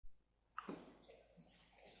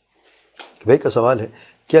کہ بھائی کا سوال ہے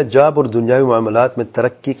کیا جاب اور دنیاوی معاملات میں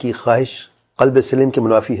ترقی کی خواہش قلب سلیم کے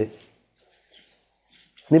منافی ہے؟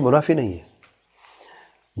 نہیں، منافی نہیں ہے۔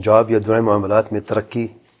 جاب یا دنیاوی معاملات میں ترقی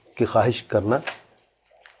کی خواہش کرنا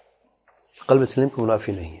قلب سلیم کے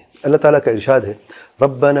منافی نہیں ہے۔ اللہ تعالیٰ کا ارشاد ہے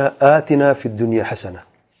ربنا آتنا فی الدنیا حسنہ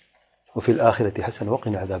وفی الآخرۃ حسنہ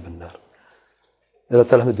وقنا عذاب النار۔ اللہ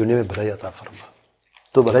تعالیٰ ہمیں دنیا میں بھلائی عطا فرما۔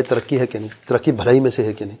 تو بھلائی ترقی ہے کہ نہیں؟ ترقی بھلائی میں سے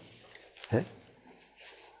ہے کہ نہیں ہے؟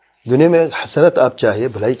 دنیا میں حسنت آپ چاہیے،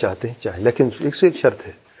 بھلائی چاہتے ہیں چاہیے، لیکن ایک سے ایک شرط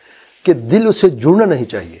ہے کہ دل اسے جڑنا نہیں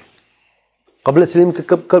چاہیے۔ قبل سلیم کے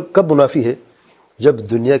کب منافی ہے؟ جب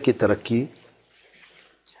دنیا کی ترقی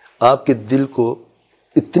آپ کے دل کو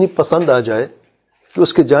اتنی پسند آ جائے کہ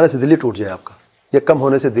اس کے جانے سے دل ہی ٹوٹ جائے آپ کا، یا کم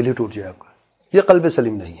ہونے سے دل ہی ٹوٹ جائے آپ کا۔ یہ قلب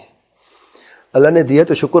سلیم نہیں ہے۔ اللہ نے دیا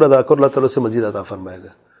تو شکر ادا کرو، اللہ تعالیٰ سے مزید عطا فرمائے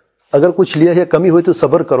گا۔ اگر کچھ لیا یا کمی ہوئی تو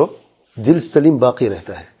صبر کرو، دل سلیم باقی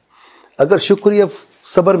رہتا ہے۔ اگر شکر یا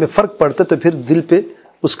صبر میں فرق پڑتا ہے تو پھر دل پہ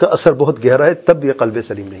اس کا اثر بہت گہرا ہے، تب یہ قلب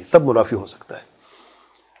سلیم نہیں، تب منافی ہو سکتا ہے۔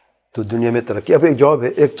 تو دنیا میں ترقی، اب ایک جاب ہے،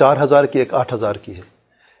 ایک 4000 کی ایک 8000 کی ہے،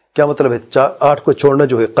 کیا مطلب ہے 8 کو چھوڑنا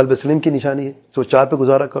جو ہے قلب سلیم کی نشانی ہے؟ تو 4 پہ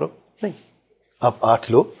گزارا کرو؟ نہیں، آپ 8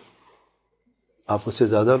 لو، آپ اس سے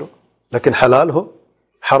زیادہ لو، لیکن حلال ہو،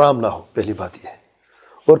 حرام نہ ہو، پہلی بات یہ ہے۔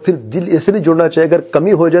 اور پھر دل ایسے نہیں جڑنا چاہیے اگر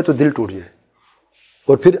کمی ہو جائے تو دل ٹوٹ جائے۔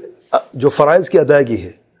 اور پھر جو فرائض کی ادائیگی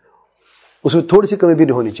ہے اس میں تھوڑی سی کمی بھی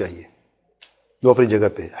نہیں ہونی چاہیے، جو اپنی جگہ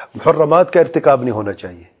پہ ہے۔ محرمات کا ارتکاب نہیں ہونا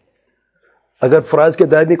چاہیے۔ اگر فرائض کی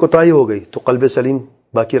ادائیگی میں کوتاہی ہو گئی تو قلب سلیم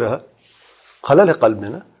باقی رہا، خلل ہے قلب میں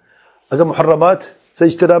نا۔ اگر محرمات سے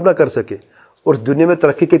اجتناب نہ کر سکے اور دنیا میں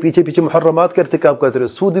ترقی کے پیچھے پیچھے محرمات کا ارتکاب کرتے رہے،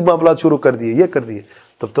 سودی معاملات شروع کر دیے، یہ کر دیے،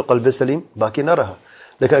 تب تو قلب سلیم باقی نہ رہا۔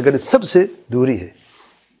 لیکن اگر اس سب سے دوری ہے،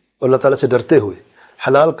 اللہ تعالیٰ سے ڈرتے ہوئے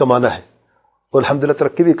حلال کمانا ہے اور الحمدللہ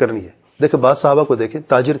ترقی بھی کرنی ہے۔ دیکھیں بعض صحابہ کو دیکھیں،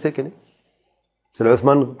 تاجر تھے کہ نہیں؟ سیدنا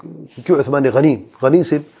عثمان، کیوں عثمان غنی، غنی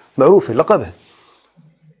سے معروف ہے، لقب ہے۔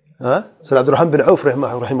 سیدنا عبد الرحمن بن عوف رحمہ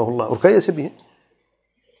اللہ، اور کئی ایسے بھی ہیں۔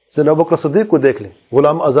 سیدنا ابوبکر صدیق کو دیکھ لیں،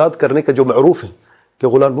 غلام آزاد کرنے کا جو معروف ہے کہ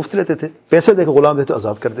غلام مفت لیتے تھے، پیسے دے کے غلام دیتے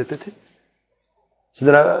آزاد کر دیتے تھے۔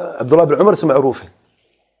 سیدنا عبداللہ بن عمر سے معروف ہے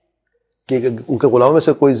کہ ان کے غلاموں میں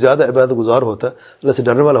سے کوئی زیادہ عبادت گزار ہوتا، اللہ سے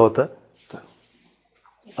ڈرنے والا ہوتا تو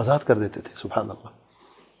آزاد کر دیتے تھے، سبحان اللہ۔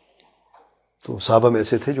 تو صحابہ میں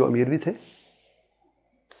ایسے تھے جو امیر بھی تھے۔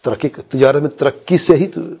 ترقی، تجارت میں ترقی سے ہی،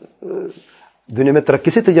 دنیا میں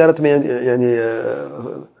ترقی سے تجارت میں یعنی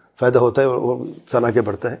فائدہ ہوتا ہے اور انسان آگے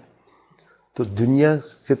بڑھتا ہے۔ تو دنیا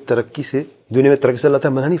سے ترقی سے، دنیا میں ترقی سے اللہ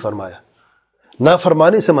تعالیٰ منع نہیں فرمایا،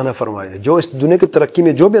 نافرمانی سے منع فرمایا۔ جو اس دنیا کی ترقی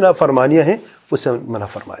میں جو بھی نافرمانیاں ہیں اس سے منع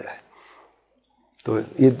فرمایا ہے۔ تو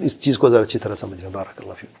یہ اس چیز کو ذرا اچھی طرح سمجھیں۔ بارک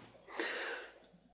اللہ فیکم۔